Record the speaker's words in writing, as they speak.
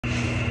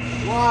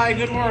Why,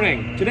 good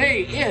morning.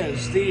 Today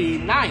is the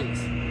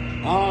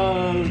 9th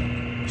of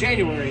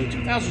January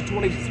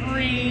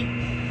 2023.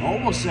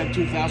 Almost said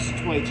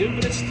 2022,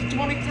 but it's the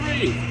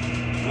 23.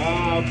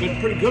 Been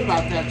pretty good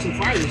about that so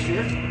far this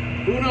year.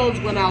 Who knows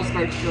when I'll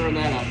start stirring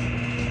that up.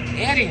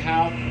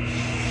 Anyhow,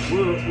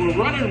 we're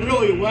running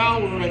really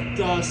well. We're at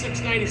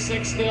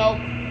 696 still.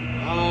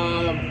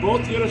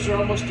 Both units are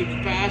almost to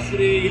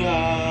capacity.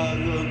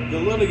 The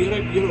little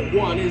unit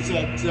 1, is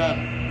at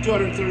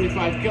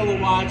 235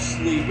 kilowatts.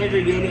 The bigger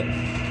unit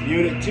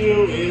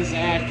 2, is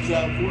at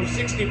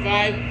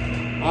 465,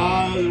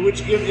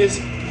 which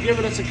is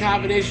giving us a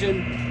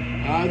combination.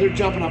 They're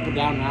jumping up and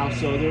down now,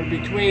 so they're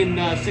between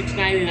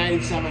 690 and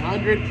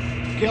 9700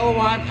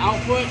 kilowatt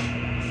output.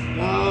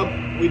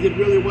 We did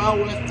really well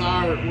with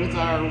our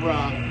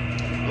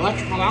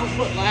electrical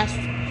output last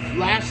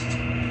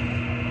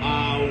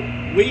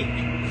week,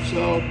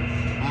 so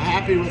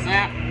happy with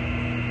that.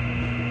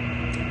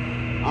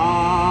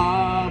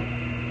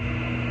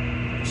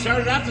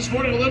 Started out this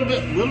morning a little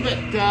bit.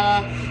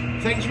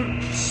 Things were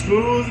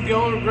smooth,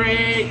 going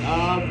great.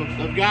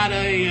 I've got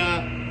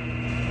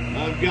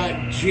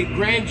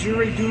grand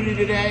jury duty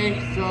today,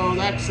 so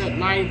that's at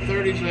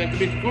 9:30. So I have to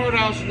be at the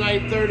courthouse at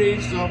 9:30.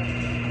 So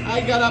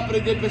I got up and I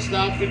did my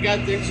stuff and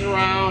got things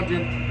around,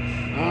 and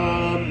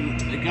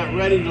I got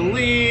ready to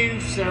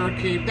leave. Sarah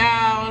came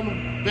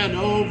down, bent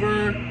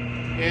over,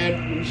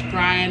 and was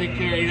crying and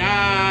carried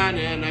on.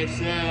 And I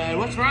said,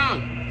 "What's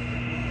wrong?"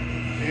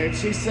 And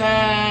she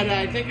said,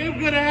 "I think I'm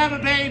gonna have a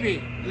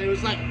baby." And it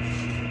was like,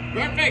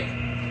 perfect.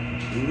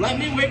 Let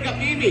me wake up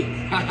Mimi.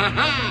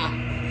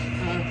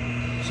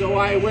 So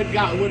I went,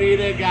 got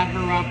Juanita, got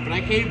her up, and I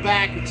came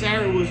back, and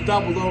Sarah was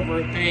doubled over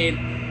in pain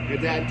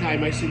at that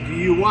time. I said, "Do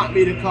you want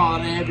me to call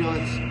an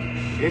ambulance?"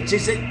 And she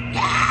said,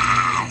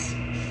 "Yes!"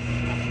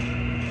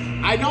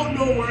 I don't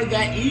know where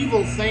that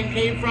evil thing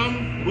came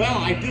from. Well,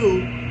 I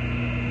do.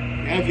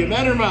 Have you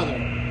met her mother?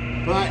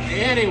 But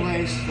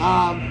anyways,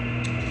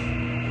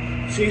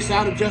 she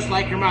sounded just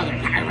like her mother.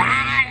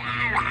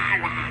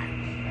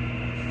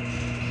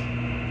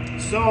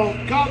 So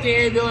called the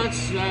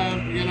ambulance.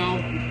 You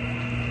know,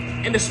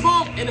 in a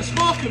small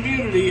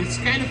community, it's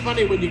kind of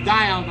funny when you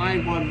dial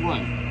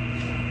 911,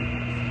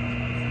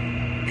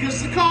 because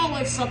the call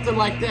went something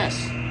like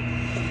this: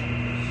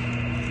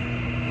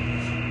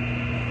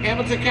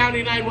 Hamilton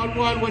County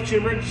 911, what's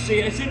your emergency?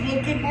 And I said, "Well,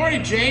 good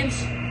morning,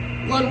 James.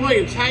 Glenn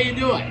Williams, how you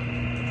doing?"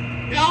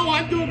 "Oh,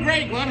 I'm doing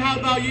great, Glenn. How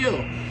about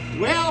you?"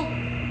 "Well,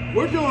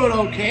 we're doing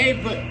okay,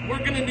 but we're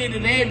going to need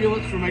an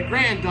ambulance for my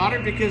granddaughter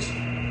because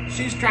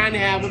she's trying to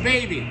have a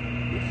baby."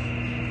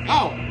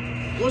 "Oh,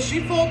 was she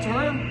full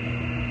term?"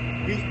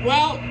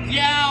 "Well,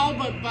 yeah,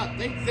 but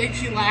they think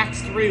she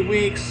lacks 3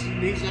 weeks."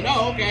 And he said,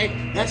 "Oh, okay,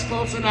 that's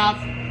close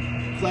enough."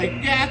 It's like,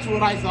 "Yeah, that's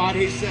what I thought."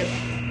 He said,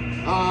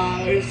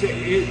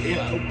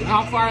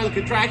 "How far are the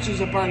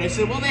contractions apart?" I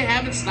said, "Well, they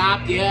haven't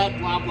stopped yet,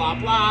 blah, blah,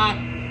 blah."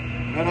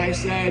 And I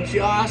said,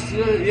 "Just,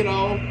 you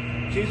know,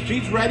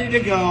 she's ready to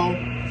go."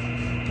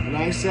 And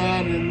I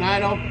said, "And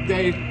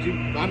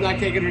I'm not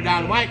taking her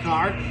down to my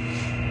car."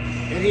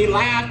 And he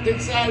laughed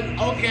and said,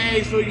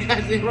 "Okay, so you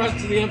guys did the rest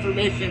of the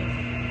information."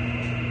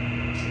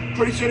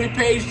 Pretty soon he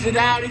paged it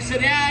out. He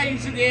said, "Yeah," he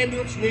said, "the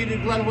ambulance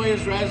needed, Glenn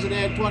Williams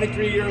resident,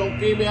 23-year-old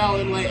female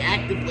in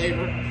active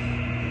labor."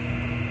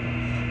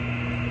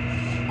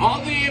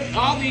 All the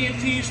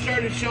EMTs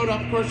showed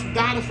up. Of course,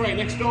 Donna's right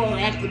next door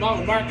at the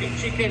Mountain Market.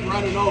 She came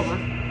running over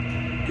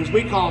because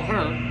we called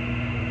her.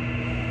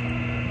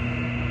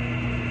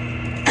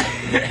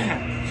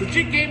 So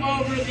she came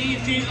over. The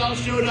EMTs all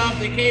showed up.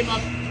 They came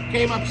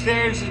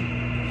upstairs and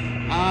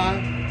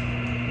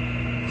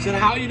said,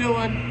 "How you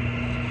doing?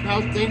 How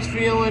things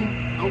feeling?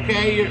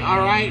 Okay, you're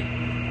all right?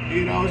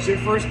 You know, it's your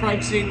first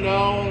pregnancy?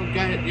 No,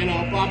 got it, you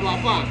know, blah, blah,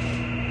 blah."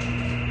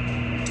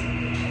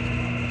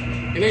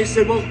 And they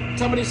said, "Well,"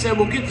 somebody said,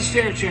 "We'll get the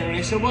stair chair." And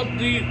I said, "Well,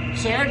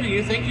 Sarah, do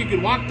you think you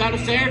could walk down the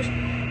stairs?"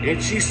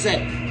 And she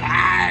said,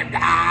 "I'm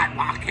not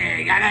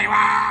walking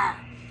anywhere."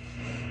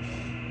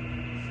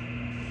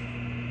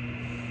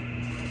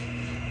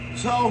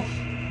 So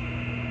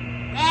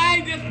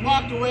I just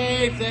walked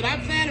away, said,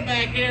 "I'm standing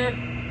back here."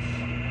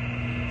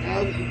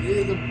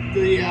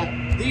 The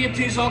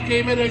EMTs all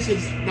came in, and I said,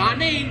 not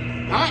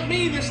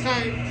me this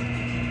time."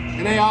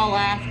 And they all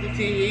laughed at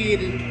TV,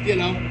 and, you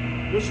know,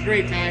 it was a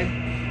great time.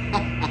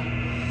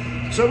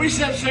 So we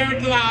sent Sarah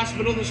to the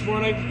hospital this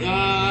morning.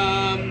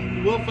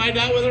 We'll find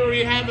out whether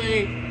we have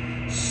a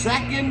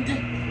second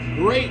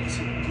great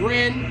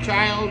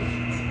grandchild.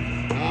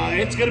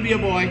 It's going to be a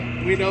boy.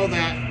 We know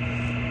that.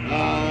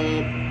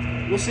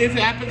 We'll see if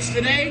it happens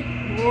today,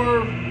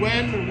 or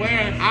when, or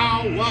where,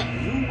 how, what,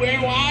 who,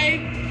 where, why.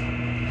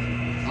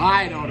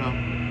 I don't know.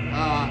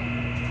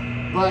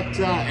 But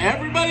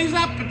everybody's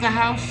up at the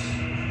house.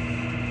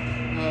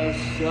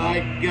 So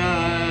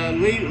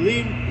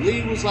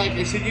Lee was like,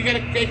 I said, "You got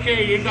to take care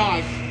of your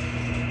dog."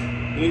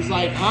 And he's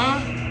like, "Huh?"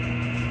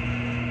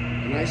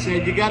 And I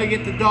said, "You got to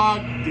get the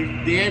dog.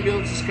 The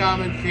ambulance is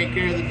coming. Take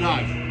care of the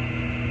dog."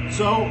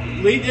 So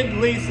Lee did the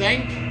Lee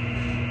thing.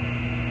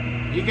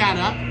 He got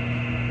up,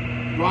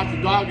 brought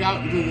the dog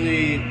out into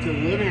the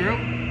living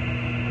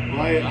room.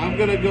 Well, I'm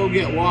gonna go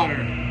get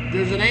water.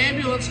 There's an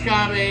ambulance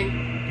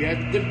coming.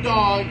 Get the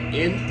dog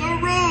in the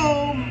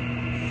room.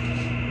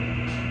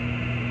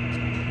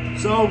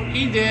 So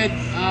he did.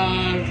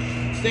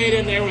 Stayed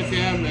in there with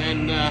him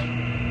and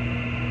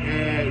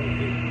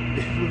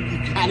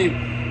got him.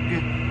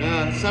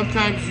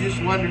 Sometimes you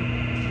just wonder,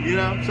 you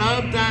know.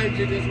 Sometimes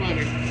you just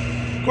wonder.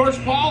 Of course,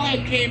 Paul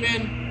had came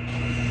in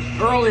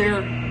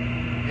earlier.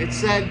 It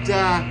said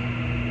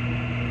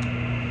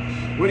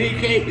when he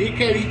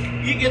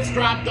gets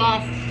dropped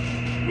off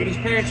when his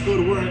parents go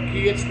to work.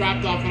 He gets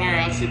dropped off at our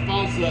house.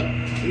 Paul's in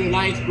the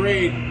 9th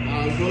grade.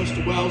 Goes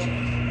to Wells,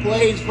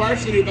 plays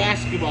varsity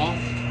basketball.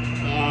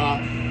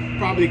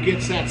 Probably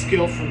gets that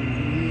skill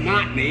from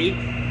not me.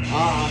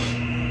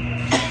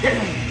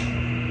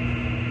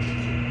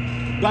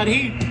 But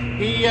he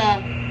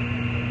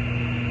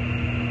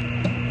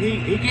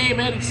came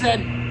in and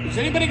said, "Is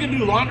anybody gonna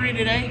do laundry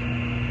today?"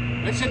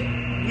 I said,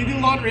 "We do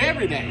laundry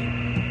every day."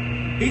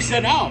 He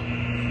said, "Oh,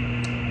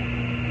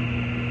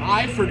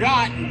 I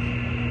forgot.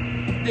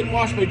 Didn't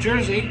wash my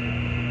jersey,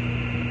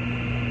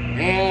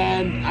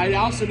 and I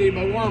also need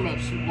my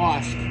warm-ups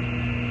washed."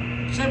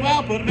 I said,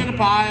 "Well, put them in a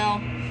pile.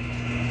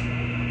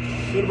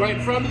 Put them right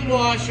in front of the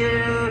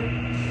washer.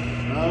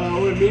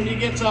 When Mindy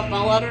gets up,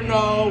 I'll let her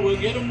know. We'll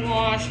get them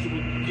washed.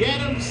 We'll get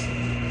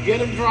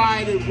them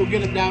dried, and we'll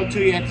get them down to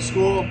you at the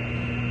school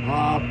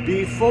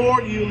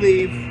before you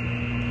leave."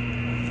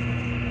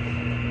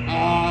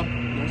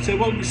 I said,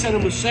 "Well, we send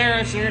them with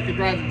Sarah. Sarah could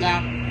drive them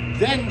down."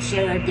 Then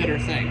Sarah did her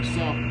thing.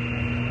 So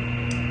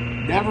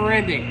never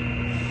ending.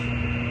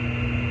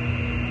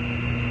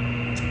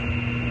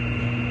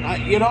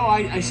 You know,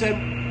 I said,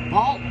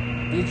 "Paul,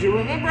 did you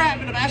remember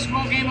having a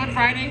basketball game on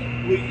Friday?"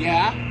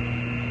 "Yeah."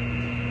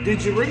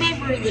 "Did you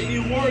remember that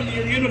you wore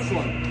your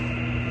uniform?"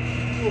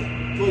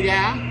 Well,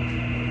 yeah."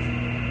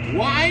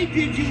 "Why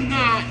did you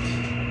not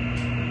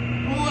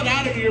pull it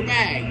out of your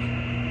bag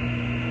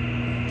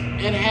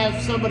and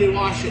have somebody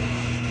wash it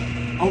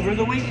over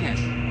the weekend?"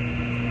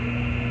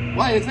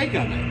 Well, I didn't think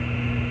of it.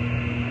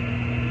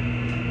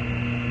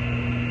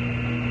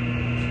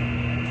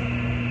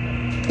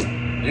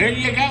 There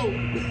you go.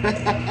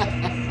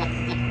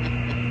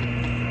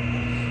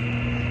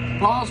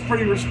 Paul's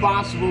pretty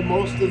responsible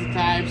most of the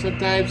time.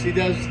 Sometimes he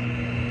does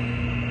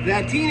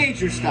that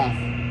teenager stuff.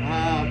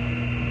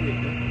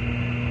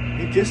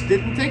 He just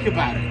didn't think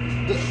about it.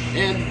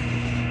 And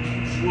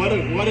what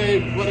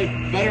a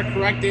better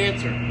correct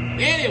answer.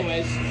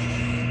 Anyways,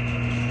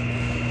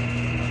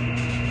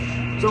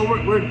 so we're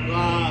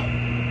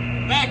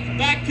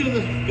back to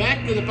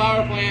the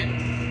power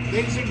plant.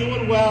 Things are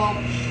doing well.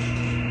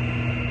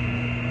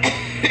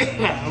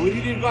 We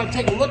need to go and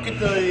take a look at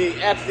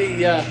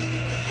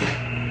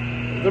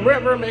the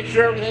river, make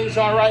sure everything's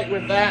all right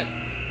with that.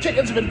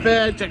 Chickens have been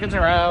fed. Chickens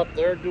are out.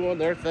 They're doing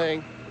their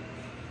thing.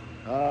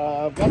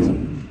 I've got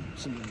some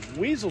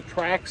weasel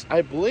tracks,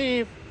 I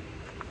believe,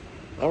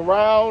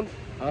 around.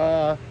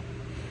 A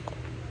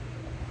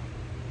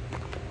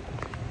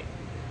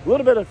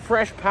little bit of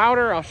fresh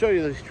powder. I'll show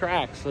you these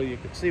tracks so you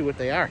can see what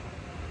they are.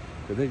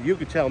 So then you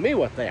can tell me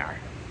what they are.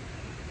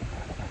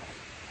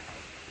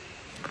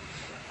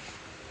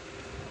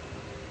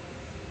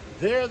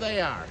 There they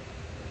are.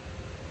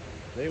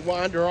 They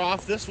wander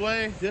off this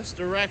way, this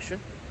direction.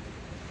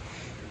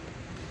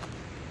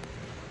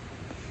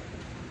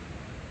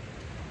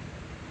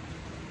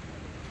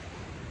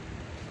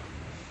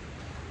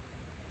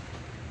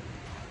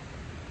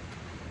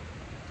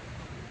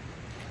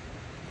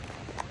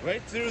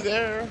 Right through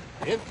there,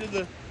 into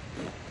the...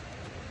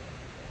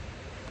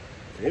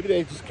 Maybe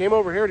they just came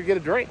over here to get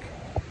a drink.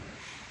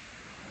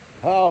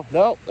 Oh,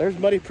 no, there's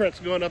muddy prints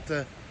going up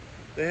the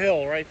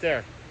hill right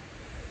there.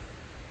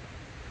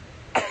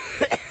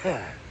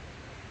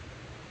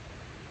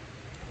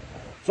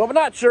 So I'm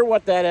not sure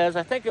what that is.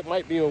 I think it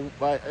might be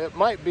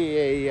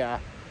a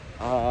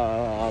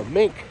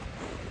mink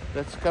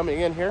that's coming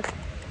in here.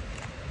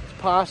 It's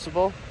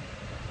possible.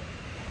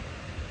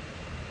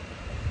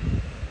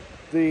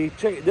 The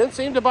chicken didn't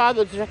seem to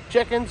bother the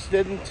chickens.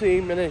 Didn't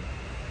seem any.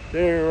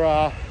 They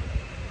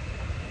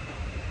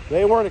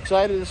weren't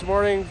excited this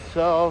morning.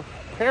 So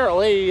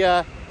apparently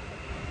it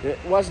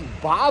wasn't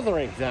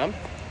bothering them.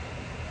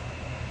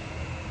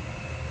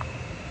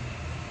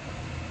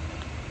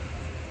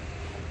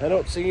 I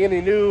don't see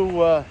any new,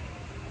 well,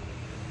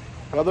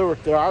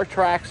 there are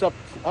tracks up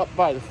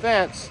by the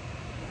fence.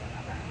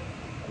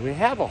 We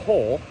have a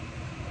hole.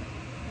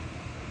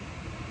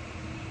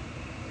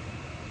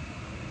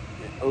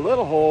 A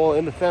little hole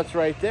in the fence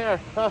right there.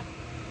 Huh.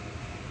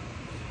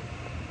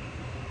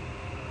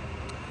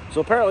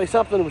 So apparently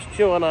something was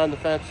chewing on the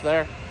fence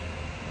there.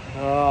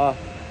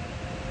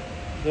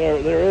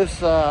 There is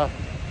some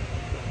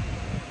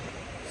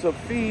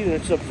feed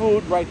and some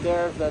food right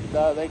there that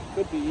they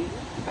could be eating.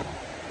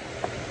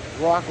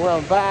 Walk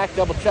around back,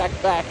 double check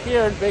back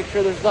here and make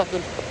sure there's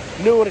nothing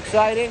new and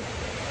exciting.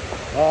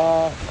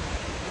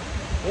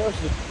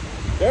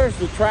 There's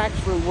the tracks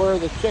from where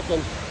the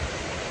chicken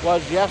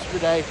was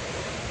yesterday.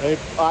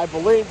 I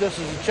believe this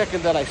is a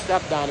chicken that I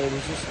stepped on. It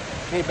was just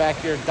came back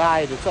here and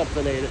died and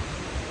something ate it.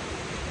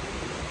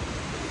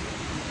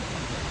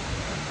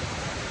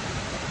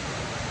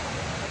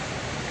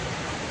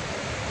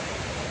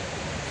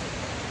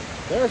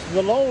 There's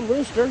the lone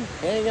rooster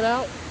hanging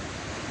out.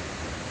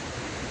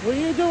 What are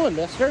you doing,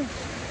 mister?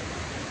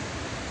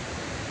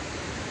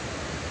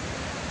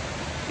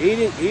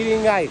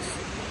 Eating ice.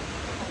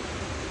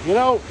 You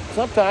know,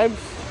 sometimes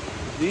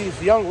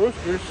these young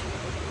roosters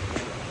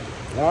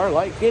are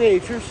like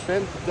teenagers,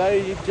 and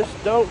you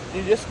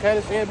just kind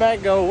of stand back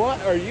and go,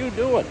 what are you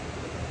doing?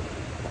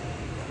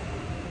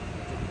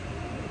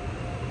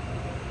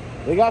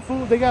 They got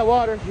food, they got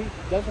water. He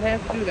doesn't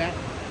have to do that.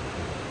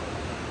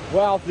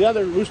 Well, the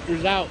other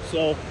rooster's out,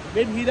 so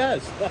maybe he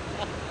does.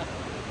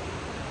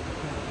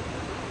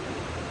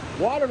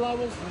 Water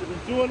levels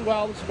doing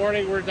well this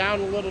morning. We're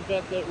down a little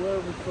bit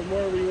from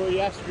where we were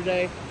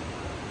yesterday,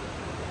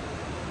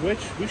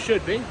 which we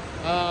should be.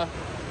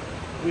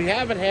 We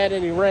haven't had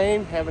any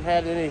rain, haven't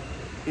had any,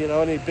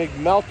 any big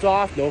melt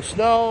off, no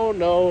snow,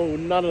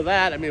 none of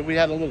that. I mean, we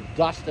had a little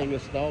dusting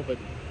of snow, but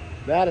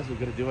that isn't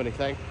going to do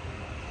anything.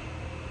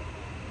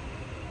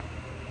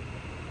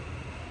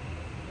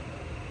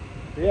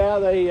 Yeah,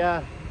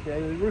 the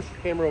rooster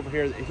came over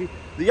here.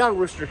 The young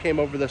rooster came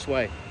over this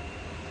way.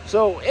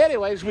 So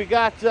anyways, we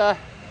got, I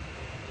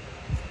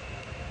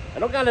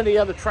don't got any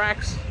other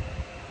tracks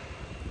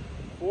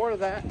for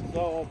that,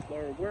 so,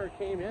 or where it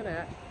came in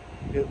at.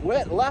 It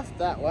went left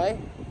that way.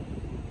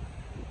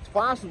 It's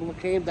possible it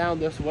came down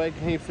this way,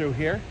 came through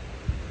here.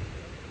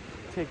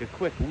 Take a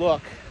quick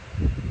look.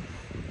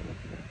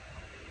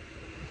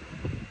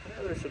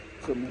 Yeah, there's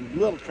some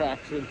little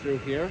tracks in through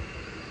here.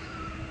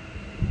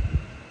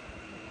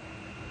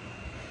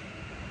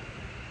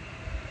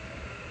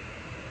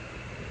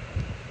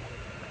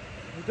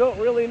 Don't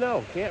really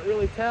know, can't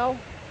really tell.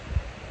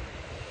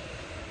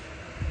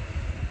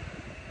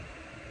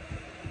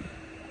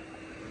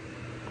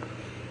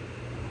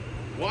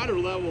 Water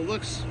level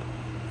looks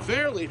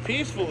fairly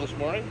peaceful this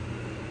morning.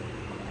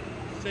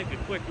 Let's take a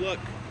quick look.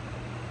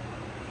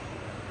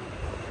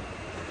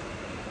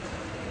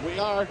 We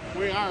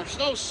are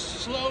still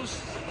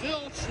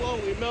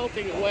slowly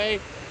melting away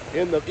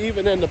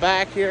even in the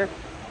back here.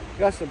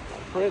 Got some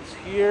prints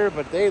here,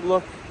 but they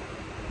look,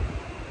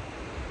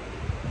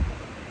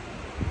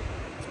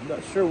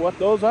 not sure what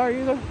those are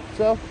either.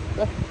 So,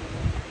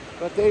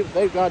 but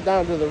they've gone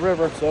down to the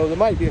river, so there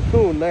might be a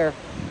coon there.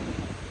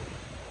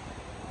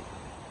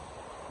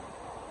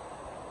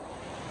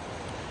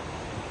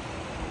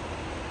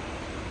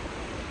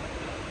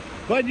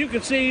 But you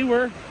can see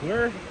we're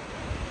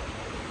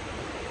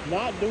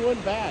not doing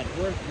bad.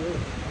 The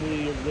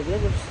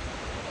river's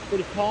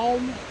pretty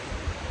calm.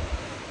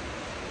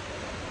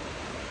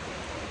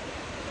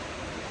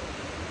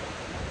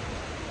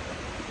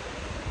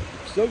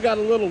 Still got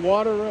a little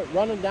water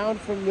running down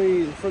from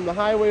the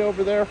highway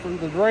over there from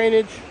the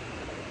drainage.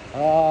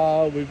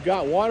 We've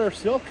got water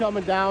still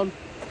coming down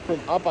from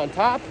up on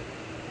top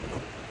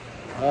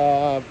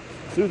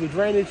through the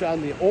drainage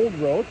on the old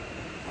road.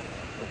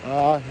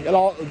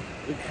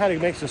 It kind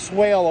of makes a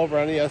swale over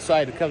on the other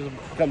side. It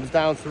comes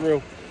down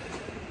through,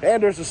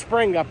 and there's a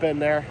spring up in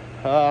there.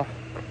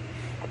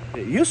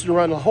 It used to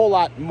run a whole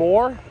lot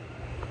more,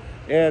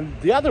 and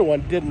the other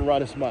one didn't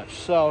run as much.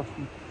 So.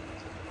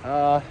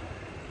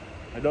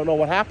 I don't know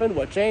what happened,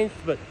 what changed,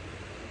 but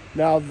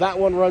now that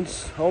one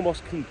runs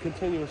almost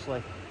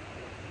continuously.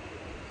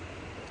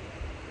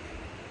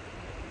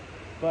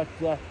 But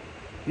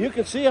you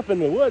can see up in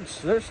the woods,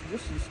 there's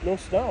no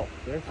snow.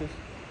 There's just,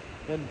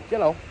 and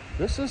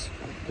this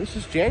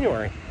is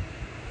January.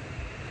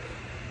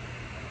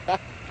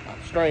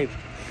 Strange.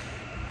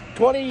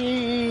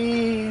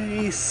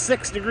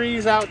 26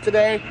 degrees out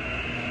today.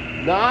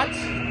 Not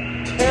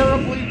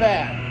terribly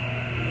bad.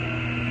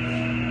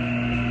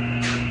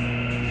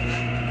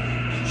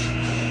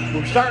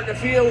 I'm starting to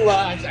feel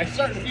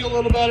a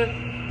little better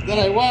than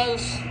I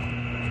was.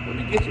 Let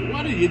me get you.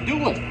 What are you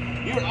doing?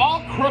 You're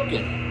all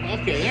crooked.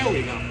 Okay, there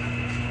we go.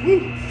 Woo.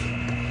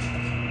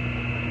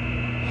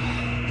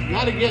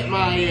 Got to get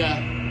my.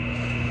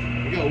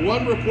 I got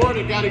one report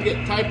I got to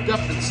get typed up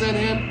and sent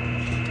in.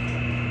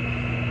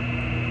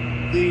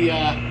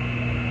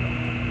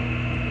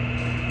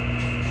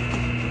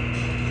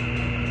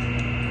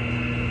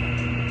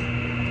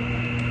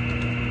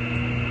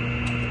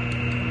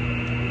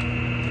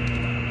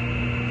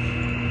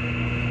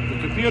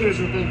 Computers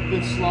have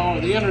been slow,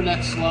 the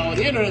internet's slow.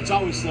 The internet's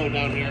always slow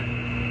down here.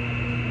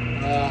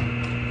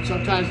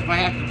 Sometimes if I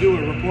have to do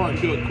a report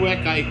and do it quick,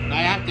 I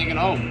have to get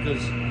home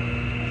because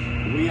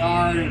we've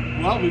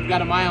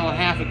got 1.5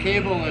 miles of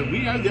cable and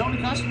we are the only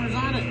customers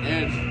on it.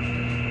 And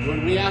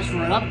when we asked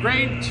for an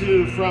upgrade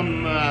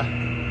from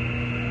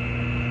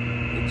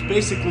it's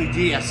basically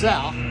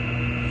DSL,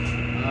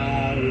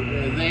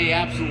 they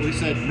absolutely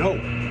said no.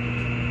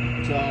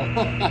 So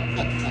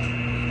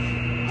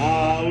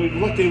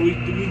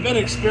we've been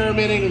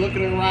experimenting,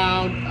 looking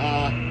around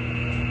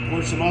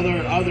for some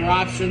other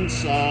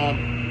options.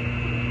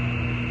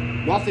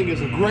 Nothing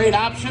is a great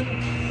option.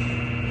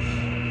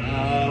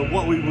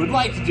 what we would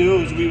like to do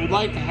is we would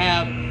like to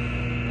have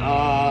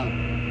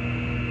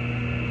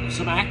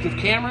some active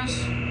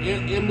cameras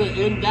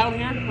in down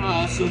here,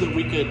 so that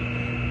we could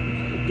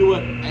do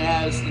it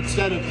as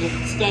instead of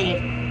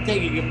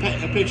taking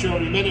a picture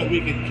every minute, we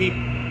could keep,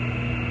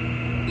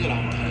 you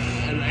know,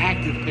 an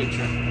active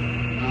picture,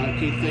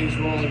 keep things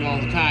rolling all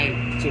the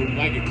time, so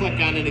I could click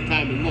on any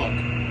time and look.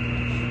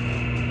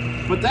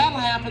 But that'll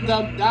happen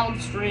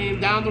downstream,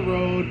 down the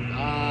road,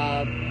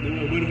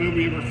 when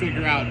we ever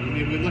figure out. I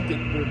mean, we're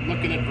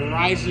looking at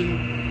Verizon,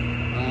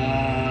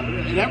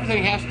 and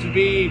everything has to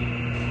be.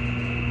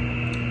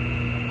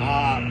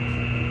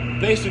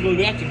 Basically,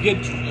 we have to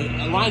get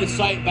a line of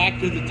sight back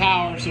to the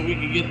tower so we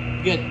can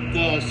get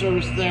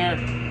service there.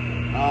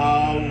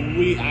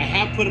 I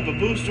have put up a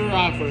booster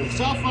for the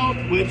cell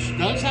phone, which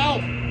does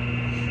help,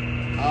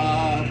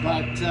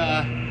 but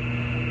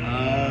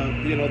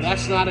you know,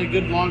 that's not a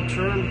good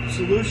long-term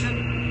solution.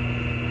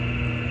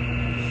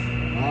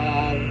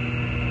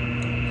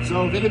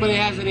 So if anybody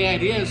has any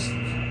ideas,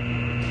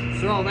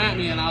 throw them at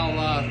me, and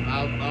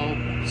I'll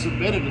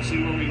submit them and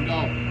see where we can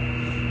go.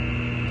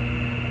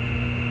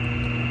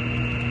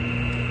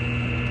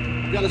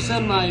 Got to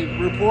send my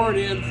report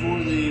in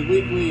for the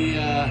weekly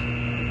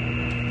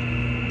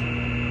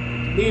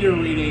meter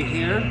reading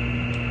here.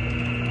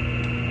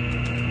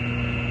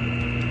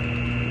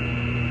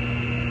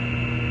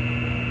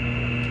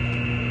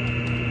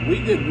 We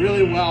did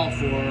really well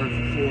for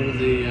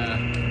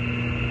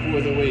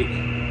the week.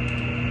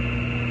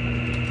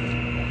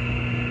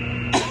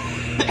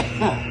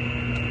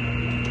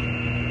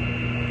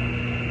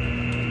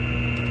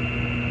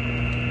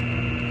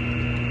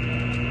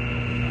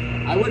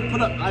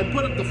 I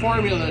put up the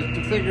formula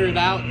to figure it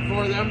out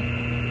for them.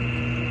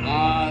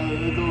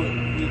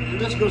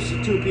 This goes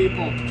to two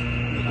people.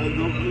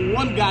 The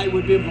one guy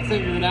would be able to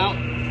figure it out.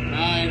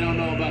 I don't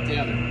know about the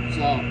other.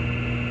 So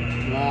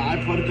I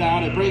put it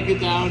down. I break it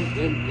down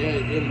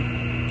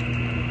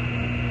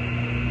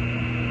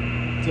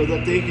so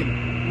that they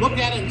can look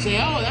at it and say,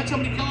 "Oh, that's how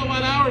many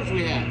kilowatt hours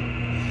we had."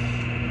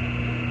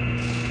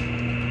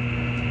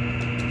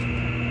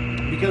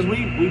 Because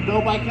we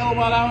bill by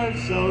kilowatt hours,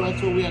 so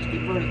that's what we have to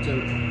convert it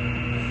to.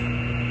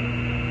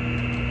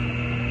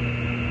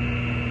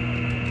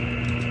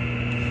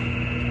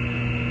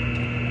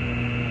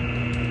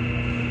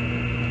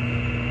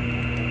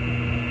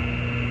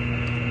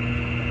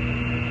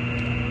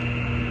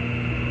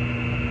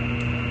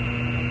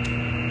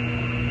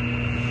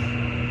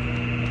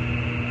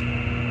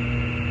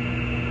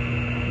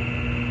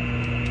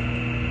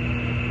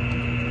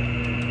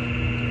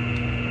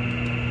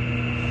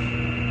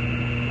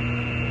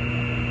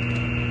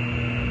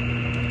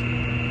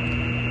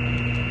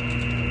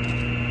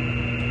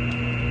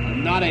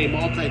 Not a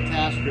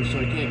multitasker, so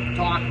I can't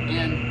talk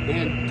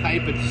and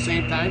type at the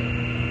same time.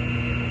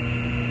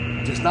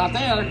 Just not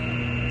there.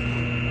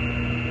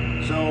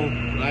 So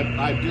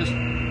I'm just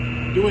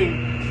doing,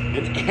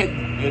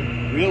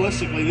 and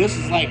realistically, this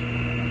is like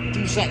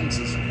 2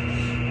 sentences.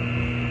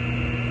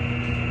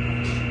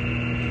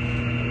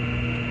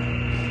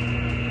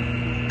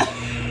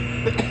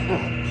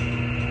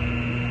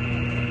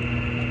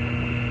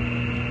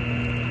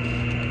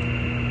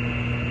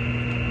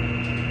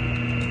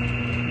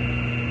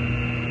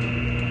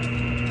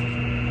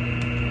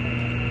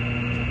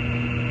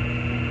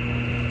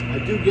 I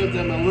do give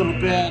them a little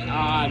bit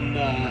on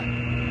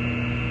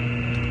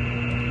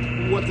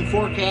what the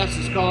forecast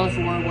is calling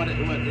for, what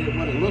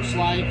it looks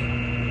like.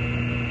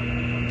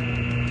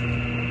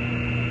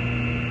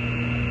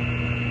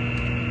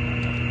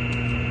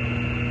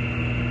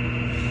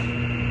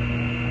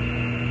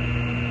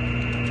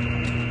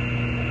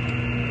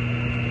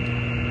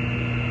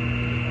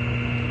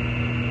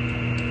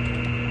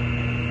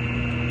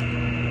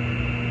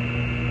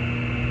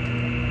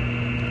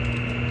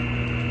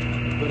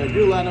 But I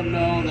do let them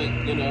know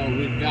that, you know,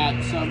 we've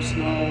got some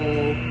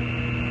snow.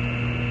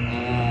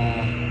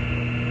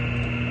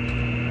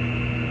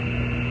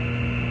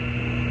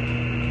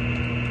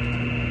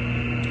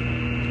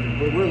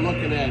 But we're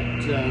looking at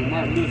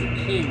Martin Luther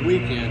King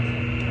weekend.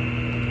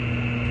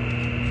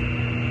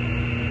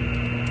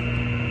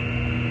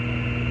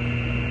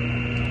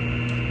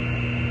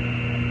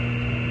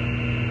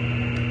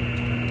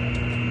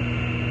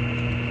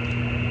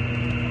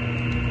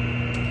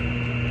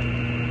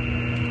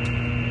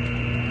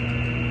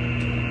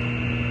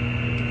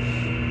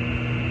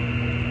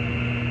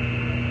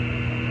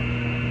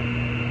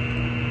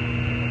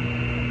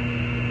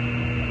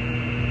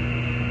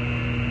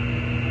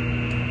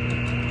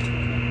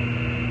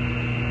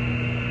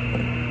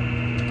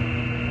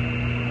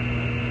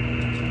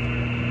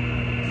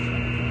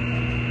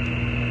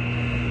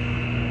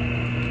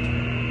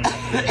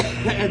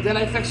 And then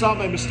I fix all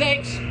my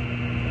mistakes,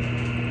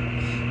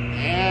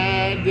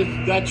 and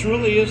that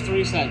truly is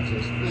 3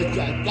 sentences.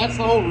 That's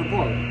the whole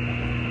report,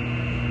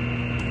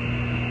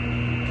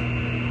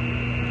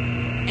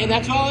 and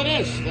that's all it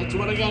is. That's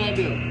what I gotta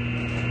do.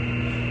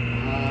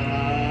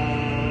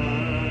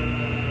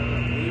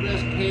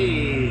 EMS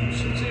page.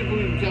 Let's see if we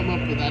can come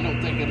up with. I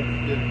don't think it'll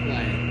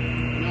play.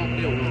 No,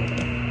 it won't.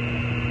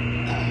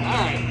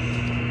 right.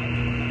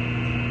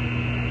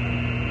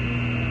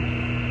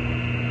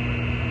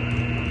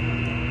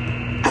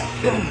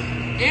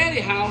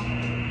 Anyhow,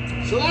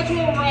 so that's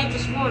where we're at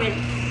this morning.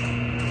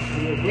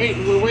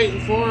 We're waiting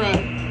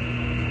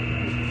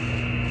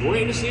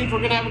to see if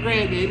we're gonna have a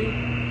grandbaby.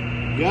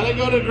 Gotta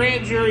go to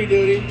grand jury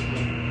duty.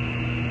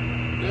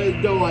 I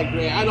don't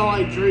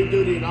like jury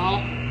duty at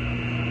all,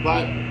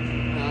 but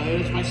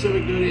it's my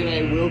civic duty and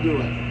I will do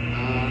it.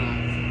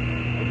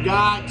 I've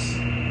got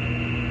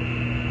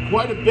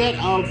quite a bit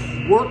of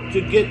work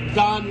to get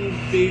done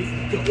to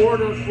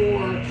order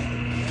for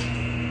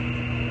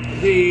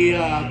the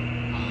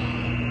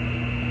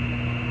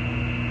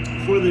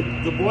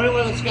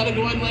boiler that's got to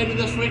go in later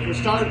this week, or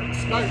start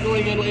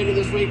going in later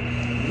this week.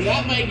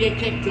 That might get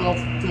kicked till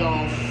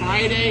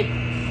Friday,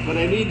 but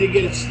I need to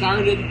get it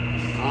started.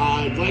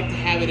 I'd like to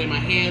have it in my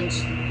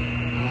hands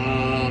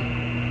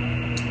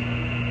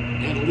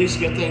and at least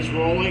get things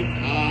rolling.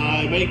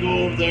 I may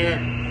go over there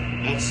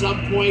at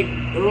some point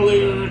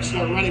earlier and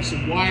start running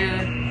some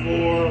wire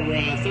for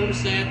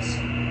thermostats.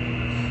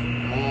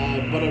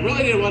 But I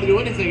really didn't want to do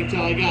anything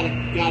until I got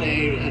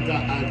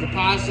a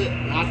deposit.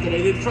 Not that I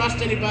didn't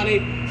trust anybody,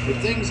 but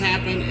things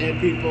happen and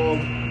people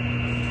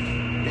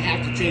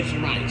have to change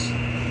their minds.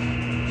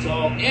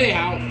 So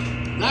anyhow,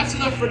 that's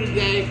enough for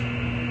today.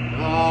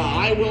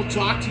 I will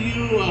talk to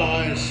you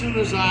as soon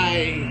as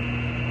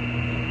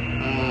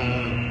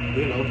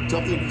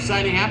something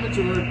exciting happens,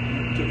 or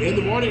in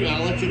the morning.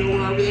 I'll let you know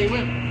where everything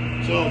went.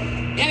 So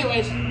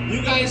anyways,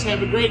 you guys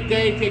have a great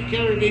day. Take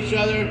care of each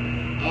other.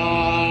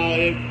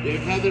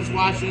 If Heather's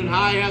watching,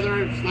 hi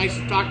Heather, it's nice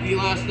to talk to you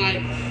last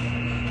night.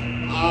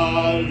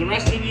 The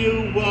rest of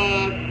you,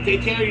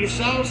 take care of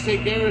yourselves,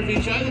 take care of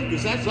each other,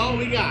 because that's all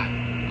we got.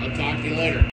 I'll talk to you later.